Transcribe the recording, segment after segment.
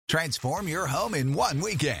Transform your home in one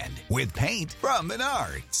weekend with paint from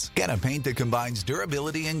Menards. Get a paint that combines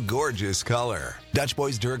durability and gorgeous color. Dutch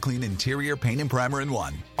Boys DuraClean Interior Paint and Primer in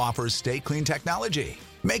One offers Stay Clean technology,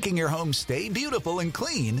 making your home stay beautiful and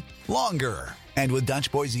clean longer. And with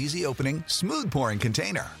Dutch Boy's easy opening, smooth pouring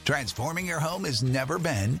container, transforming your home has never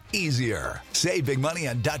been easier. Save big money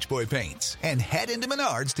on Dutch Boy paints and head into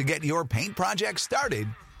Menards to get your paint project started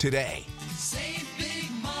today. Save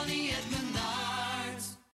big money at Menards.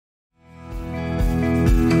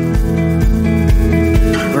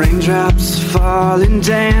 Raindrops fall and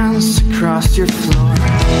dance across your floor.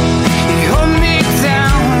 You hold me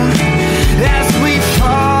down as we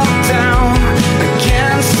fall down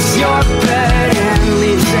against your bed, and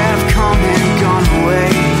leaves have come and gone away.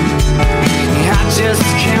 I just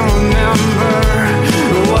can't remember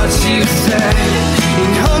what you said. You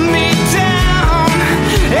hold me down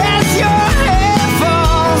as your head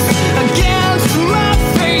falls against my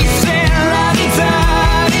face, and la-di-da-di-da.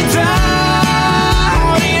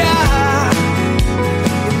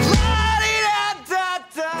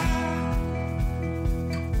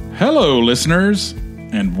 Hello, listeners,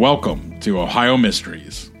 and welcome to Ohio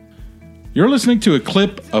Mysteries. You're listening to a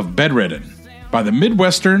clip of Bedridden by the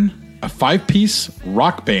Midwestern, a five-piece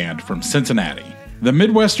rock band from Cincinnati. The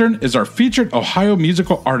Midwestern is our featured Ohio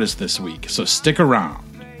musical artist this week, so stick around.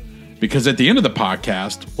 Because at the end of the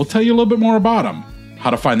podcast, we'll tell you a little bit more about them,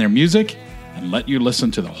 how to find their music, and let you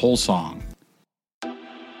listen to the whole song.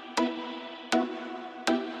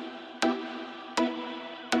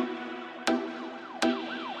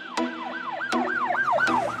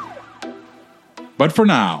 But for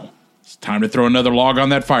now, it's time to throw another log on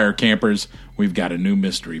that fire, campers. We've got a new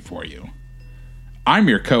mystery for you. I'm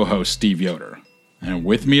your co-host, Steve Yoder, and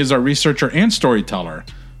with me is our researcher and storyteller,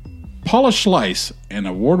 Paula Schleiss, an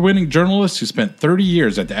award-winning journalist who spent 30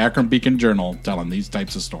 years at the Akron Beacon Journal telling these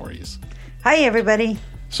types of stories. Hi, everybody.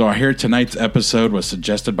 So I hear tonight's episode was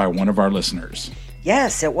suggested by one of our listeners.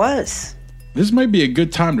 Yes, it was. This might be a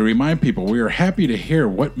good time to remind people we are happy to hear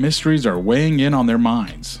what mysteries are weighing in on their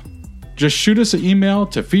minds. Just shoot us an email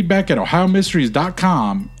to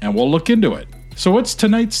feedback@ohiomysteries.com and we'll look into it. So what's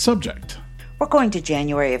tonight's subject? We're going to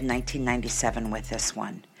January of 1997 with this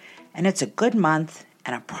one. And it's a good month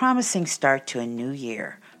and a promising start to a new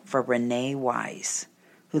year for Renee Wise,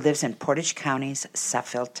 who lives in Portage County's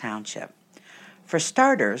Suffield Township. For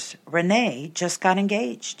starters, Renee just got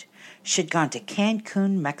engaged. She'd gone to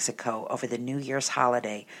Cancun, Mexico over the New Year's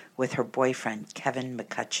holiday with her boyfriend, Kevin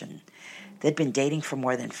McCutcheon. They'd been dating for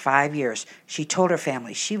more than 5 years. She told her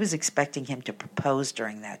family she was expecting him to propose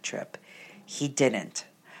during that trip. He didn't.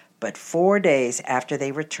 But 4 days after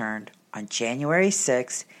they returned, on January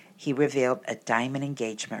 6th, he revealed a diamond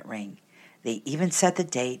engagement ring. They even set the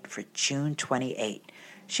date for June 28.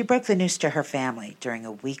 She broke the news to her family during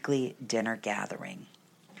a weekly dinner gathering.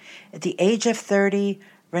 At the age of 30,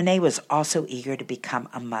 Renee was also eager to become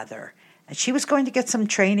a mother, and she was going to get some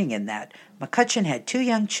training in that. McCutcheon had 2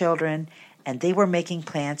 young children, and they were making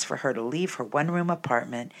plans for her to leave her one-room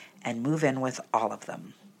apartment and move in with all of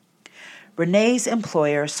them. Renee's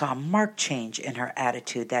employer saw a marked change in her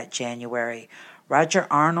attitude that January. Roger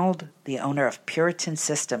Arnold, the owner of Puritan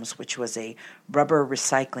Systems, which was a rubber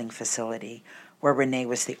recycling facility where Renee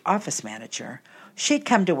was the office manager, she'd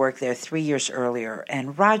come to work there 3 years earlier,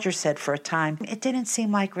 and Roger said for a time it didn't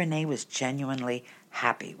seem like Renee was genuinely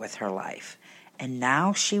happy with her life. And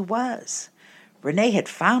now she was. Renee had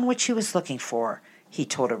found what she was looking for, he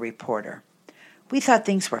told a reporter. We thought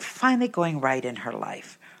things were finally going right in her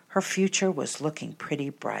life. Her future was looking pretty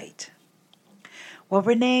bright. Well,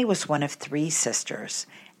 Renee was one of 3 sisters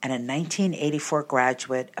and a 1984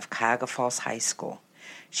 graduate of Cuyahoga Falls High School.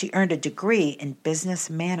 She earned a degree in business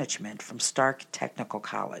management from Stark Technical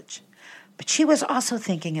College. But she was also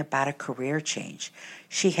thinking about a career change.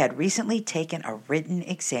 She had recently taken a written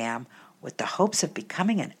exam with the hopes of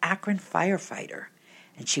becoming an Akron firefighter,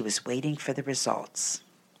 and she was waiting for the results.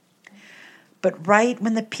 But right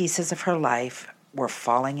when the pieces of her life were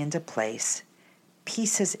falling into place,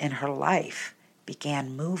 pieces in her life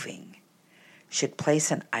began moving. She'd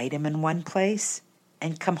place an item in one place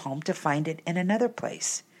and come home to find it in another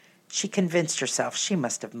place. She convinced herself she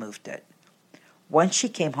must have moved it. Once she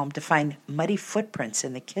came home to find muddy footprints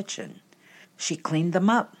in the kitchen. She cleaned them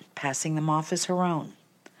up, passing them off as her own.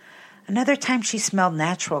 Another time she smelled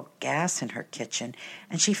natural gas in her kitchen,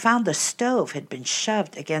 and she found the stove had been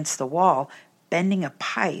shoved against the wall, bending a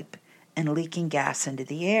pipe and leaking gas into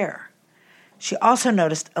the air. She also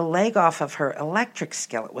noticed a leg off of her electric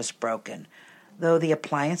skillet was broken, though the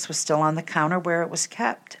appliance was still on the counter where it was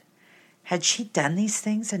kept. Had she done these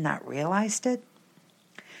things and not realized it?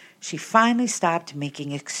 She finally stopped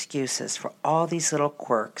making excuses for all these little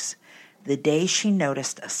quirks the day she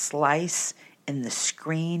noticed a slice in the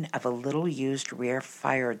screen of a little used rear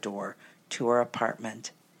fire door to her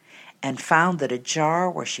apartment and found that a jar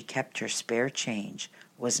where she kept her spare change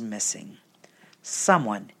was missing.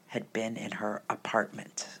 Someone had been in her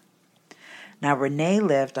apartment. Now, Renee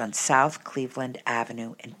lived on South Cleveland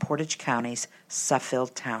Avenue in Portage County's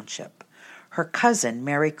Suffield Township. Her cousin,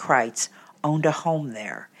 Mary Kreitz, owned a home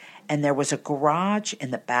there, and there was a garage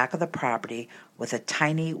in the back of the property with a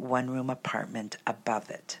tiny one-room apartment above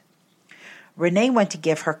it. Renee went to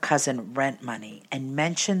give her cousin rent money and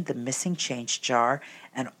mentioned the missing change jar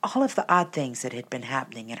and all of the odd things that had been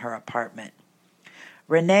happening in her apartment.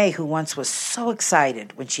 Renee, who once was so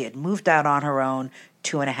excited when she had moved out on her own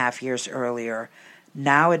 2.5 years earlier,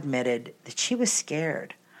 now admitted that she was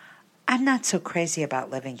scared. "I'm not so crazy about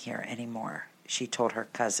living here anymore," she told her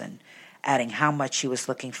cousin, adding how much she was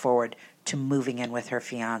looking forward to moving in with her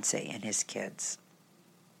fiancé and his kids.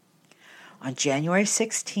 On January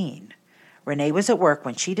 16, Renee was at work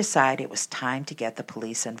when she decided it was time to get the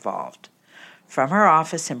police involved. From her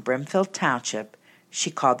office in Brimfield Township, she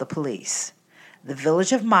called the police. The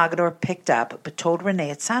village of Mogador picked up but told Renee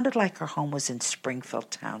it sounded like her home was in Springfield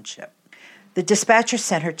Township. The dispatcher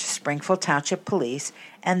sent her to Springfield Township Police,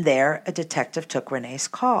 and there a detective took Renee's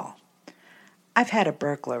call. "I've had a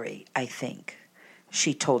burglary, I think,"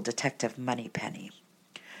 she told Detective Moneypenny.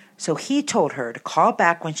 So he told her to call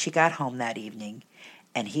back when she got home that evening,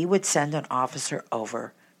 and he would send an officer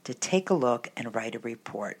over to take a look and write a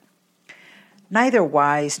report. Neither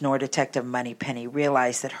Wise nor Detective Moneypenny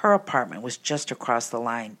realized that her apartment was just across the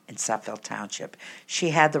line in Suffield Township.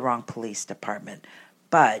 She had the wrong police department,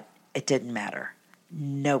 but it didn't matter.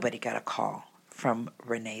 Nobody got a call from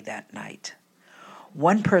Renee that night.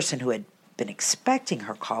 One person who had been expecting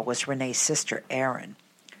her call was Renee's sister, Erin.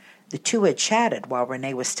 The two had chatted while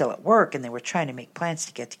Renee was still at work, and they were trying to make plans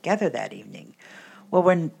to get together that evening. Well,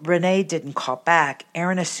 when Renee didn't call back,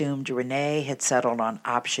 Erin assumed Renee had settled on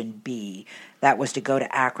option B. That was to go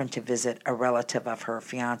to Akron to visit a relative of her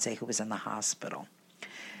fiancé who was in the hospital.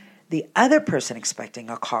 The other person expecting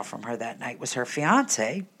a call from her that night was her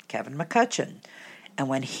fiancé, Kevin McCutcheon. And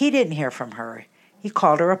when he didn't hear from her, he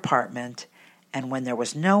called her apartment, and when there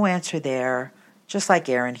was no answer there, just like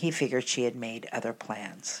Erin, he figured she had made other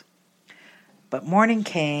plans. But morning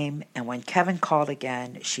came, and when Kevin called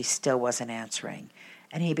again, she still wasn't answering,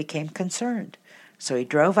 and he became concerned. So he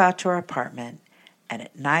drove out to her apartment, and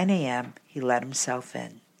at 9 a.m., he let himself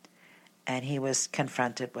in. And he was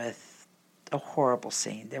confronted with a horrible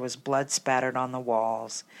scene. There was blood spattered on the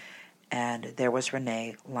walls, and there was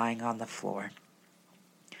Renee lying on the floor.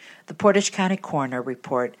 The Portage County coroner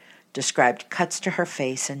report described cuts to her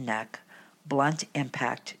face and neck, blunt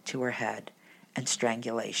impact to her head, and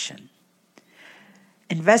strangulation.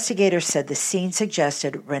 Investigators said the scene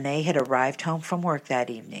suggested Renee had arrived home from work that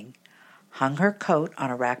evening, hung her coat on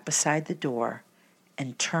a rack beside the door,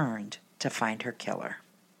 and turned to find her killer.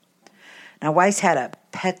 Now, Weiss had a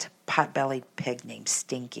pet pot-bellied pig named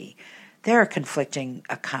Stinky. There are conflicting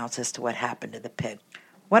accounts as to what happened to the pig.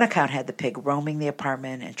 One account had the pig roaming the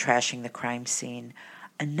apartment and trashing the crime scene.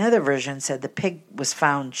 Another version said the pig was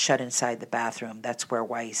found shut inside the bathroom. That's where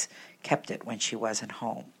Weiss kept it when she wasn't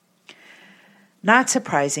home. Not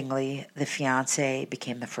surprisingly, the fiancé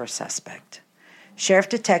became the first suspect. Sheriff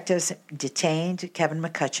detectives detained Kevin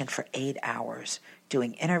McCutcheon for 8 hours,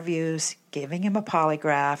 doing interviews, giving him a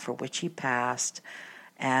polygraph for which he passed,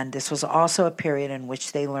 and this was also a period in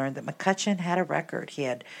which they learned that McCutcheon had a record. He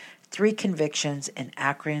had 3 convictions in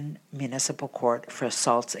Akron Municipal Court for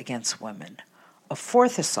assaults against women. A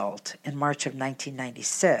 4th assault in March of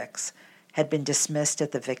 1996 had been dismissed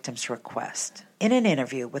at the victim's request. In an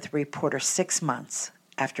interview with a reporter 6 months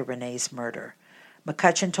after Renee's murder,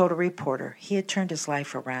 McCutcheon told a reporter he had turned his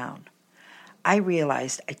life around. "I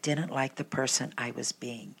realized I didn't like the person I was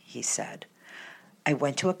being," he said. "I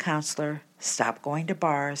went to a counselor, stopped going to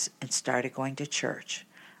bars, and started going to church.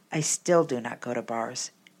 I still do not go to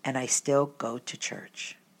bars, and I still go to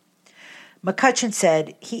church." McCutcheon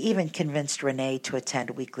said he even convinced Renee to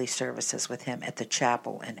attend weekly services with him at the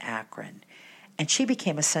chapel in Akron, and she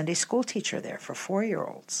became a Sunday school teacher there for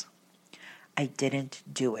 4-year-olds. "I didn't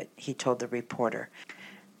do it," he told the reporter.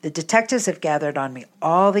 "The detectives have gathered on me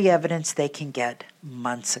all the evidence they can get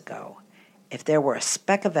months ago. If there were a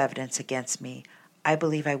speck of evidence against me, I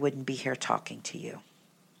believe I wouldn't be here talking to you."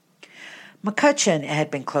 McCutcheon had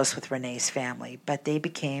been close with Renee's family, but they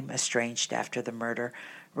became estranged after the murder.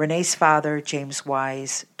 Renee's father, James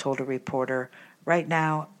Wise, told a reporter, "Right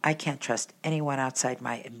now, I can't trust anyone outside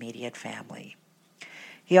my immediate family."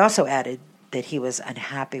 He also added that he was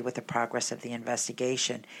unhappy with the progress of the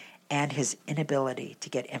investigation and his inability to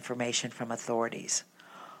get information from authorities.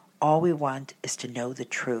 All we want is to know the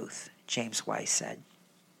truth, James Weiss said.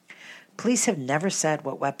 Police have never said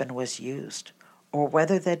what weapon was used or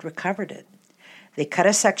whether they'd recovered it. They cut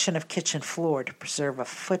a section of kitchen floor to preserve a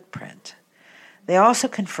footprint. They also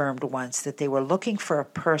confirmed once that they were looking for a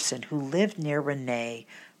person who lived near Renee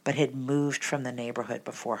but had moved from the neighborhood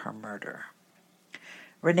before her murder.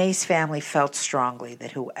 Renee's family felt strongly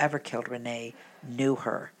that whoever killed Renee knew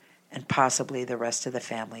her, and possibly the rest of the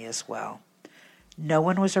family as well. No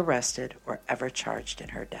one was arrested or ever charged in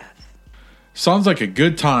her death. Sounds like a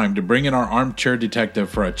good time to bring in our armchair detective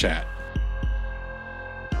for a chat.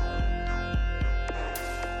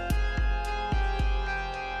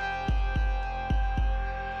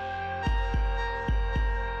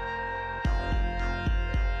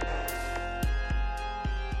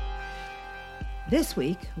 This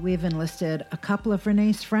week, we've enlisted a couple of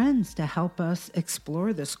Renee's friends to help us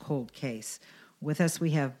explore this cold case. With us,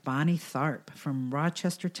 we have Bonnie Tharp from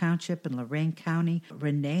Rochester Township in Lorain County.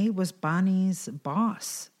 Renee was Bonnie's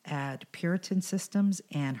boss at Puritan Systems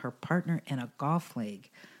and her partner in a golf league.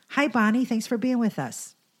 Hi, Bonnie. Thanks for being with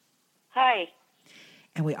us. Hi.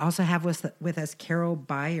 And we also have with us Carol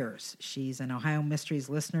Byers. She's an Ohio Mysteries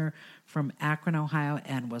listener from Akron, Ohio,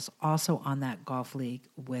 and was also on that golf league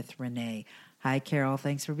with Renee. Hi, Carol.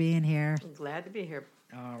 Thanks for being here. I'm glad to be here.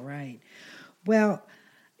 All right. Well,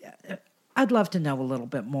 I'd love to know a little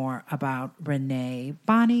bit more about Renee.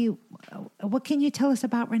 Bonnie, what can you tell us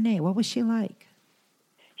about Renee? What was she like?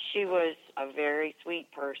 She was a very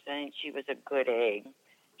sweet person. She was a good egg.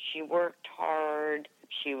 She worked hard.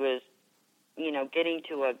 She was, getting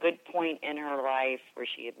to a good point in her life where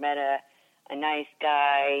she had met a nice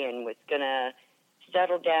guy and was going to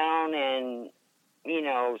settle down and,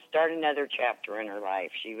 start another chapter in her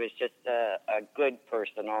life. She was just a good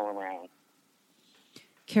person all around.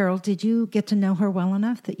 Carol, did you get to know her well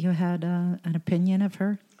enough that you had an opinion of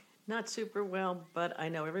her? Not super well, but I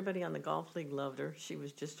know everybody on the golf league loved her. She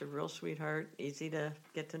was just a real sweetheart, easy to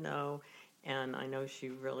get to know, and I know she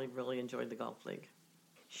really, really enjoyed the golf league.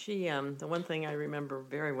 She, the one thing I remember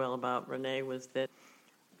very well about Renee was that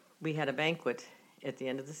we had a banquet at the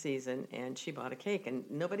end of the season, and she bought a cake, and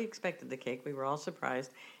nobody expected the cake. We were all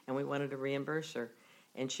surprised, and we wanted to reimburse her,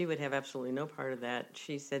 and she would have absolutely no part of that.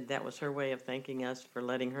 She said that was her way of thanking us for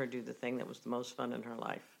letting her do the thing that was the most fun in her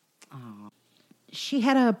life. Oh. She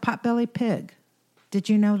had a potbelly pig. Did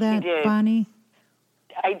you know that, She did. Bonnie?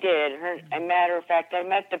 I did. As a matter of fact, I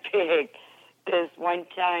met the pig because one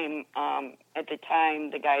time, at the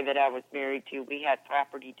time, the guy that I was married to, we had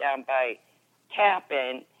property down by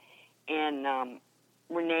Tappan, and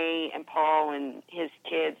Renee and Paul and his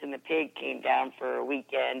kids and the pig came down for a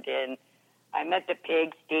weekend, and I met the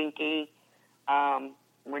pig, Stinky.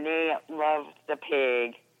 Renee loved the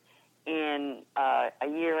pig. And a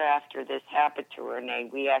year after this happened to Renee,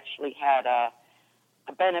 we actually had a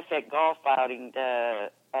benefit golf outing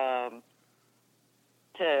to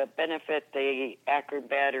benefit the Akron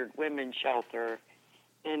Battered Women's Shelter,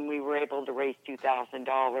 and we were able to raise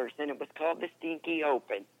 $2,000, and it was called the Stinky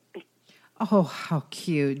Open. Oh, how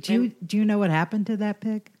cute. Do you know what happened to that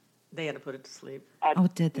pig? They had to put it to sleep. Oh,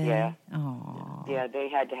 did they? Yeah. Oh. Yeah, they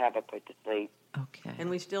had to have it put to sleep. Okay. And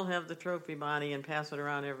we still have the trophy, Bonnie, and pass it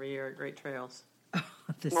around every year at Great Trails.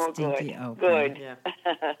 The Oh, Stinky good. Open. Good.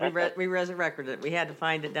 Yeah. We resurrected it. We had to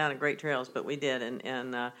find it down at Great Trails, but we did,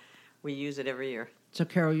 and we use it every year. So,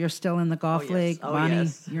 Carol, you're still in the golf Oh, yes. league. Oh, Bonnie,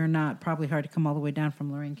 yes. you're not. Probably hard to come all the way down from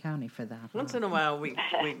Lorain County for that. Once in a while, we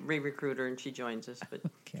re-recruit her, and she joins us, but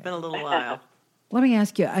Okay. it's been a little while. Let me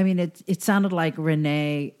ask you, I mean, it sounded like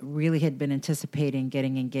Renee really had been anticipating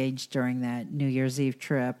getting engaged during that New Year's Eve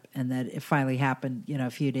trip, and that it finally happened, a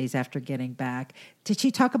few days after getting back. Did she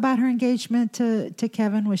talk about her engagement to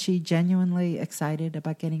Kevin? Was she genuinely excited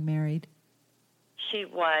about getting married? She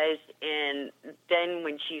was, and then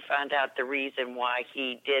when she found out the reason why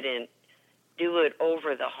he didn't do it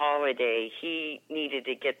over the holiday, he needed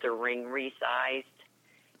to get the ring resized.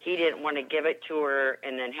 He didn't want to give it to her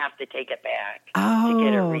and then have to take it back to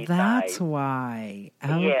get it Oh, resized. that's why.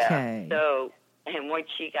 Okay. Yeah, so, and once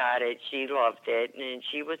she got it, she loved it, and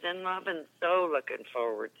she was in love and so looking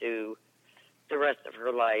forward to the rest of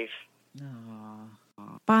her life.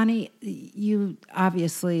 Bonnie, you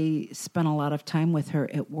obviously spent a lot of time with her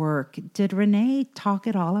at work. Did Renee talk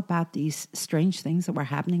at all about these strange things that were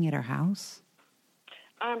happening at her house?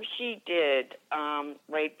 She did.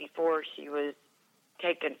 Right before she was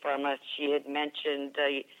taken from us, she had mentioned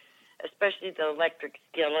especially the electric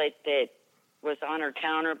skillet that was on her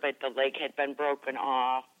counter, but the leg had been broken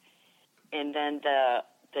off. And then the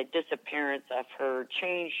the disappearance of her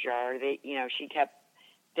change jar that, she kept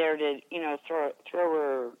there to, throw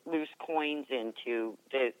her loose coins into,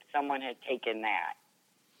 that someone had taken that.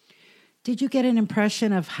 Did you get an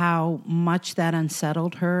impression of how much that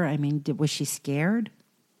unsettled her? I mean, was she scared?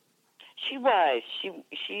 She was.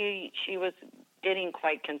 She was getting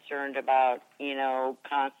quite concerned about,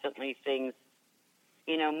 constantly things,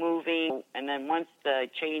 moving. And then once the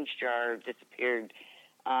change jar disappeared,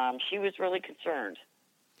 she was really concerned.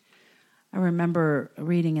 I remember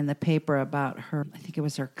reading in the paper about her, I think it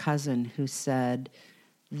was her cousin, who said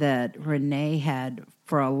that Renee had,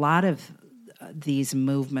 for a lot of these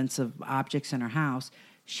movements of objects in her house,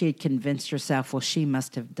 she had convinced herself, well, she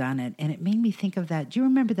must have done it. And it made me think of that. Do you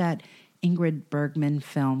remember that Ingrid Bergman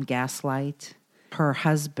film, Gaslight? Her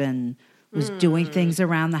husband was doing things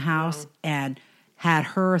around the house and had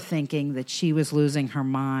her thinking that she was losing her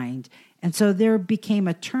mind. And so there became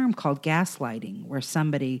a term called gaslighting, where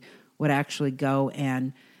somebody would actually go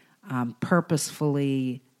and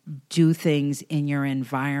purposefully do things in your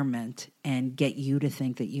environment and get you to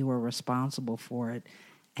think that you were responsible for it.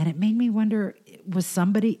 And it made me wonder, was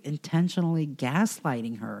somebody intentionally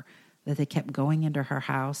gaslighting her, that they kept going into her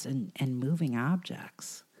house and moving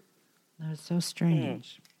objects? That was so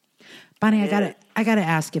strange. Bonnie, I gotta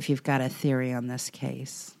ask if you've got a theory on this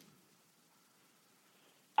case.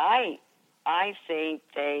 I think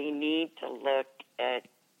they need to look at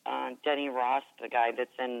Denny Ross, the guy that's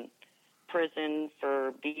in prison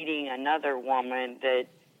for beating another woman that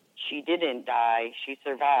she didn't die, she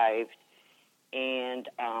survived. And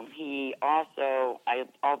he also,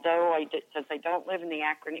 since I don't live in the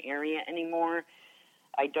Akron area anymore,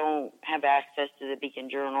 I don't have access to the Beacon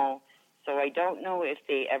Journal, so I don't know if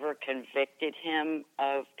they ever convicted him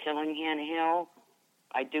of killing Hannah Hill.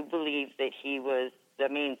 I do believe that he was the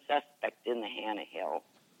main suspect in the Hannah Hill.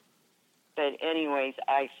 But anyways,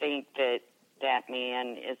 I think that that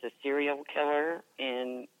man is a serial killer,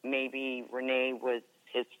 and maybe Renee was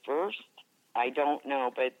his first. I don't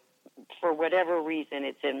know, but for whatever reason,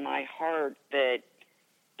 it's in my heart that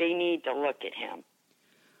they need to look at him.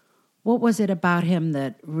 What was it about him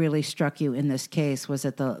that really struck you in this case? Was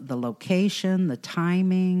it the location, the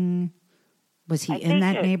timing? Was he in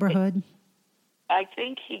that neighborhood? I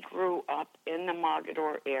think he grew up in the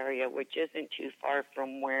Mogador area, which isn't too far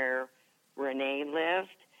from where Renee lived.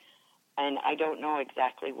 And I don't know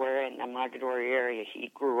exactly where in the Mogador area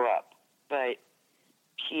he grew up. But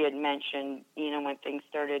she had mentioned, when things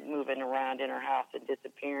started moving around in her house and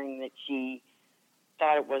disappearing, that she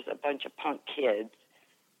thought it was a bunch of punk kids,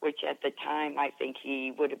 which at the time I think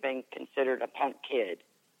he would have been considered a punk kid.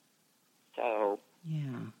 So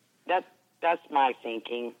yeah, that's my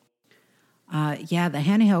thinking. The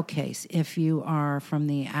Hannah Hill case. If you are from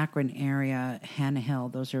the Akron area, Hannah Hill,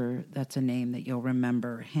 that's a name that you'll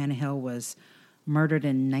remember. Hannah Hill was murdered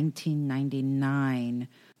in 1999.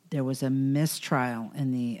 There was a mistrial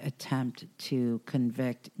in the attempt to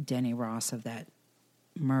convict Denny Ross of that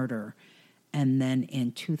murder. And then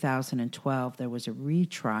in 2012, there was a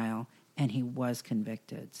retrial, and he was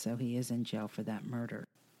convicted. So he is in jail for that murder.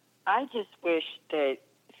 I just wish that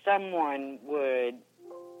someone would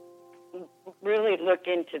really look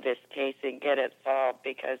into this case and get it solved,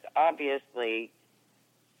 because obviously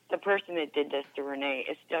the person that did this to Renee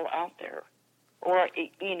is still out there. Or,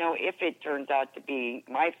 if it turns out to be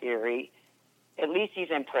my theory, at least he's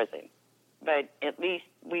in prison. But at least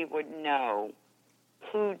we would know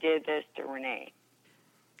who did this to Renee.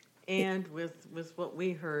 And with what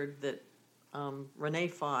we heard, that Renee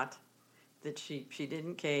fought, that she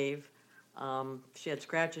didn't cave. She had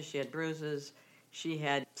scratches, she had bruises, she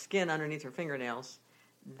had skin underneath her fingernails,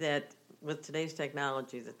 that with today's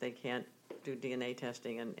technology that they can't do DNA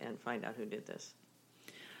testing and find out who did this.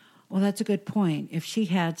 Well, that's a good point. If she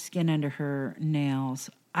had skin under her nails,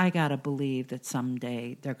 I got to believe that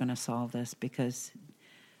someday they're going to solve this, because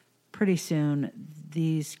pretty soon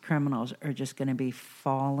these criminals are just going to be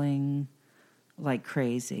falling like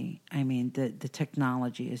crazy. I mean, the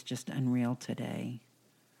technology is just unreal today.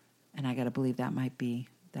 And I got to believe that might be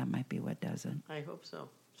what does it. I hope so.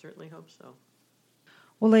 Certainly hope so.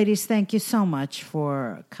 Well, ladies, thank you so much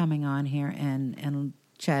for coming on here and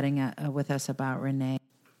chatting with us about Renee.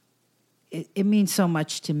 It means so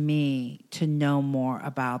much to me to know more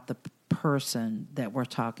about the person that we're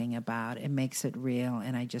talking about. It makes it real,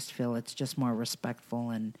 and I just feel it's just more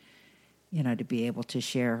respectful, and to be able to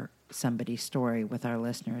share somebody's story with our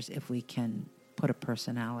listeners if we can put a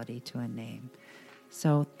personality to a name.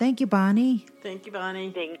 So thank you, Bonnie. Thank you,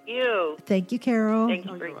 Bonnie. Thank you. Thank you, Carol. Thank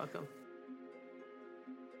you. You're welcome.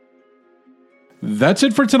 That's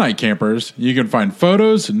it for tonight, campers. You can find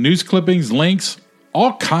photos, news clippings, links,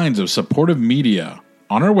 all kinds of supportive media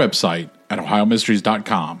on our website at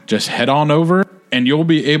ohiomysteries.com. Just head on over and you'll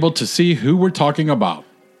be able to see who we're talking about.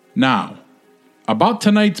 Now, about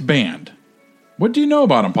tonight's band. What do you know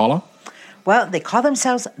about them, Paula? Well, they call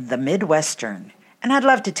themselves the Midwestern, and I'd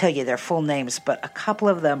love to tell you their full names, but a couple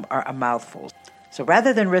of them are a mouthful. So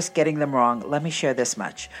rather than risk getting them wrong, let me share this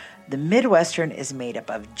much. The Midwestern is made up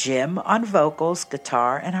of Jim on vocals,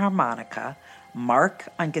 guitar, and harmonica, Mark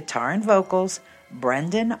on guitar and vocals,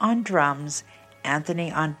 Brendan on drums,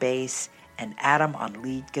 Anthony on bass, and Adam on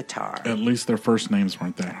lead guitar. At least their first names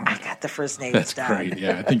weren't that hard. I got the first names That's down. great.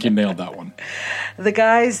 Yeah, I think you nailed that one. The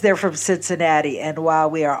guys, they're from Cincinnati, and while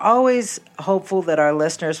we are always hopeful that our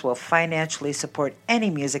listeners will financially support any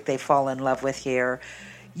music they fall in love with here,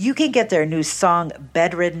 you can get their new song,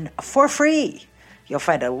 Bedridden, for free. You'll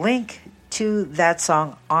find a link to that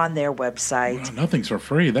song on their website. Well, nothing's for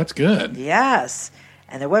free. That's good. Yes.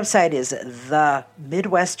 And their website is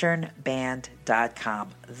themidwesternband.com.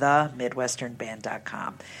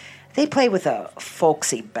 Themidwesternband.com. They play with a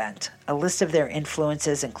folksy bent. A list of their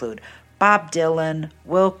influences include Bob Dylan,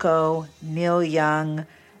 Wilco, Neil Young,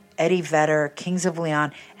 Eddie Vedder, Kings of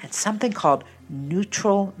Leon, and something called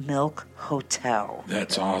Neutral Milk Hotel.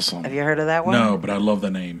 That's awesome. Have you heard of that one? No, but I love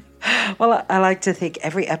the name. Well, I like to think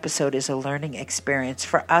every episode is a learning experience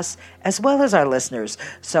for us as well as our listeners.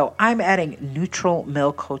 So I'm adding Neutral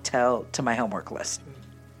Milk Hotel to my homework list.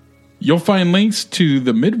 You'll find links to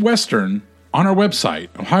the Midwestern on our website,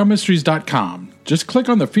 ohiomysteries.com. Just click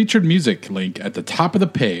on the featured music link at the top of the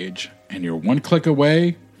page, and you're one click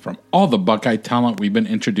away from all the Buckeye talent we've been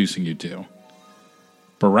introducing you to.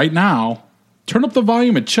 But right now, turn up the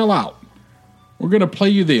volume and chill out. We're going to play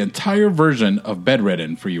you the entire version of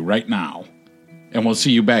Bedridden for you right now. And we'll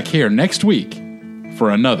see you back here next week for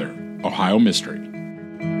another Ohio Mystery.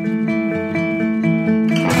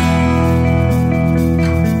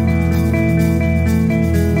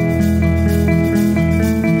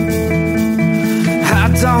 I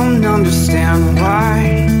don't understand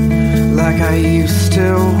why, like I used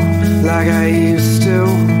to.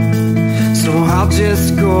 So I'll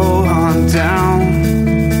just go on down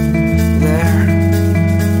there,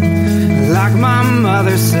 like my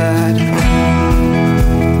mother said.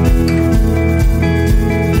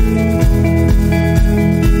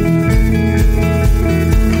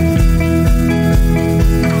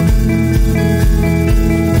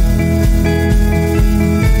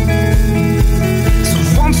 So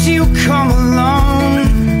won't you come along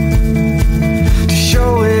to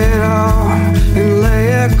show it all and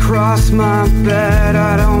lay across my bed?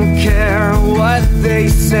 I don't care what they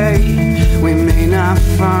say, we may not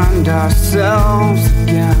find ourselves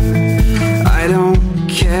again. I don't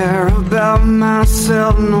care about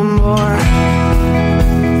myself no more.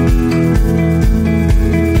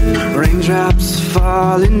 Raindrops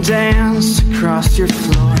fall and dance across your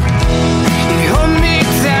floor. You hold me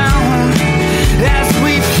down as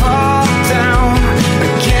we fall down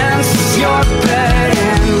against your bed,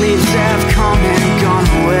 and leaves have come and gone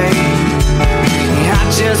away. I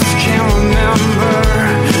just can't remember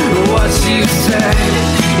what you said.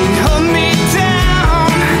 You hold me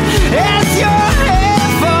down as your head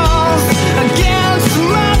falls against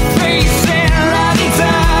my face, and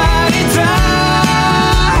la-di-da-di-da,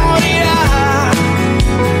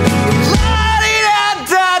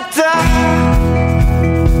 la-di-da-da-da.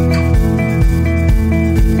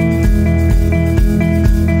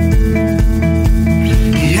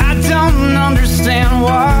 I don't understand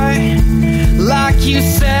why, like you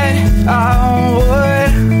said I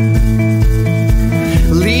would.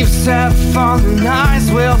 Leaves have fallen,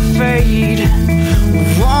 eyes will fade.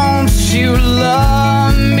 Won't you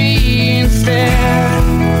love me instead?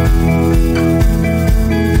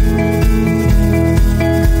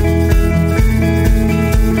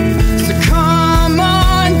 So come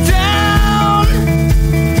on down,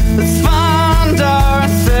 let's find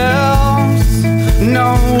ourselves.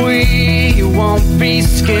 No, we won't be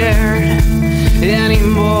scared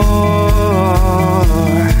anymore.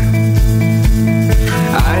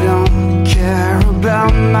 I don't care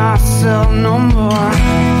about myself no more.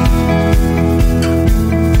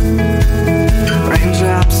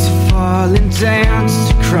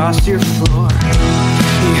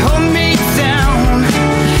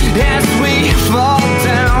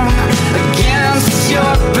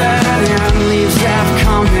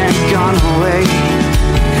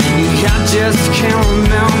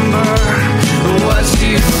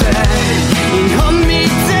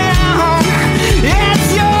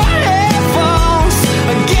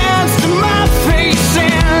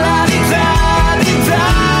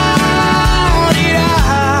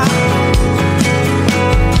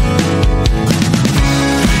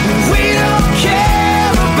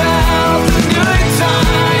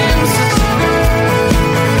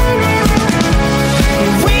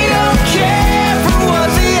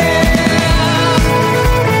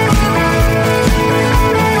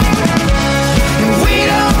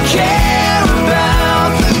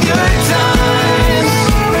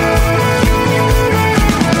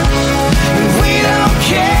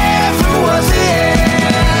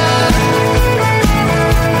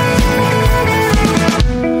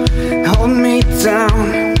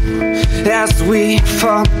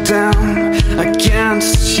 fall down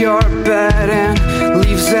against your bed and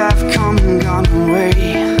leaves have come and gone away.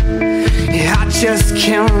 Yeah, I just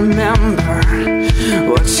can't remember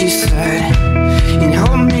what she said. And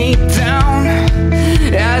hold me down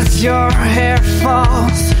as your hair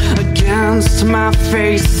falls against my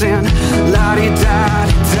face and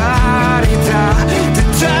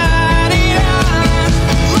la-di-da-di-da-di-da-di-da.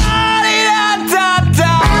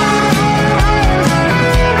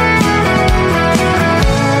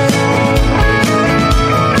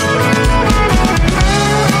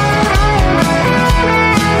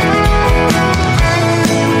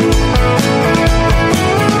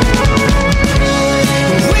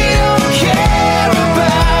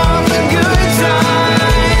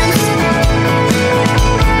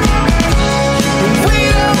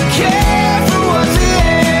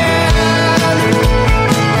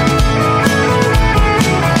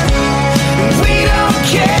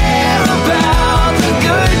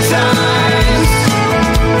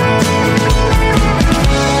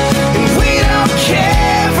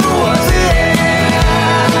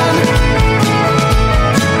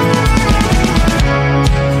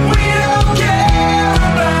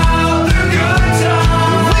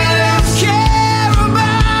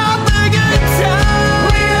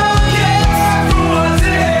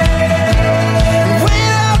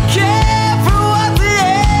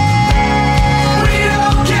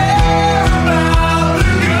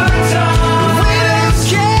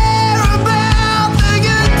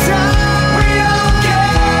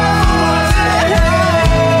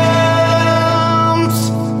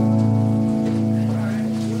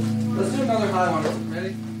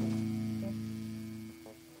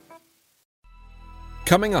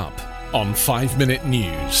 Coming up on 5 Minute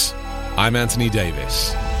News, I'm Anthony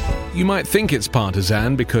Davis. You might think it's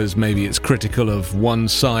partisan because maybe it's critical of one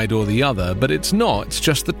side or the other, but it's not, it's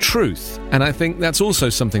just the truth. And I think that's also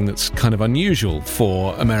something that's kind of unusual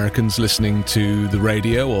for Americans listening to the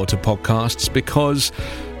radio or to podcasts, because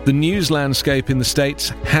the news landscape in the States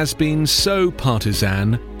has been so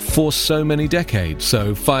partisan for so many decades.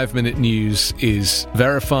 So 5 Minute News is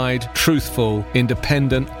verified, truthful,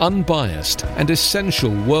 independent, unbiased, and essential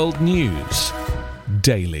world news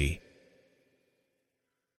daily.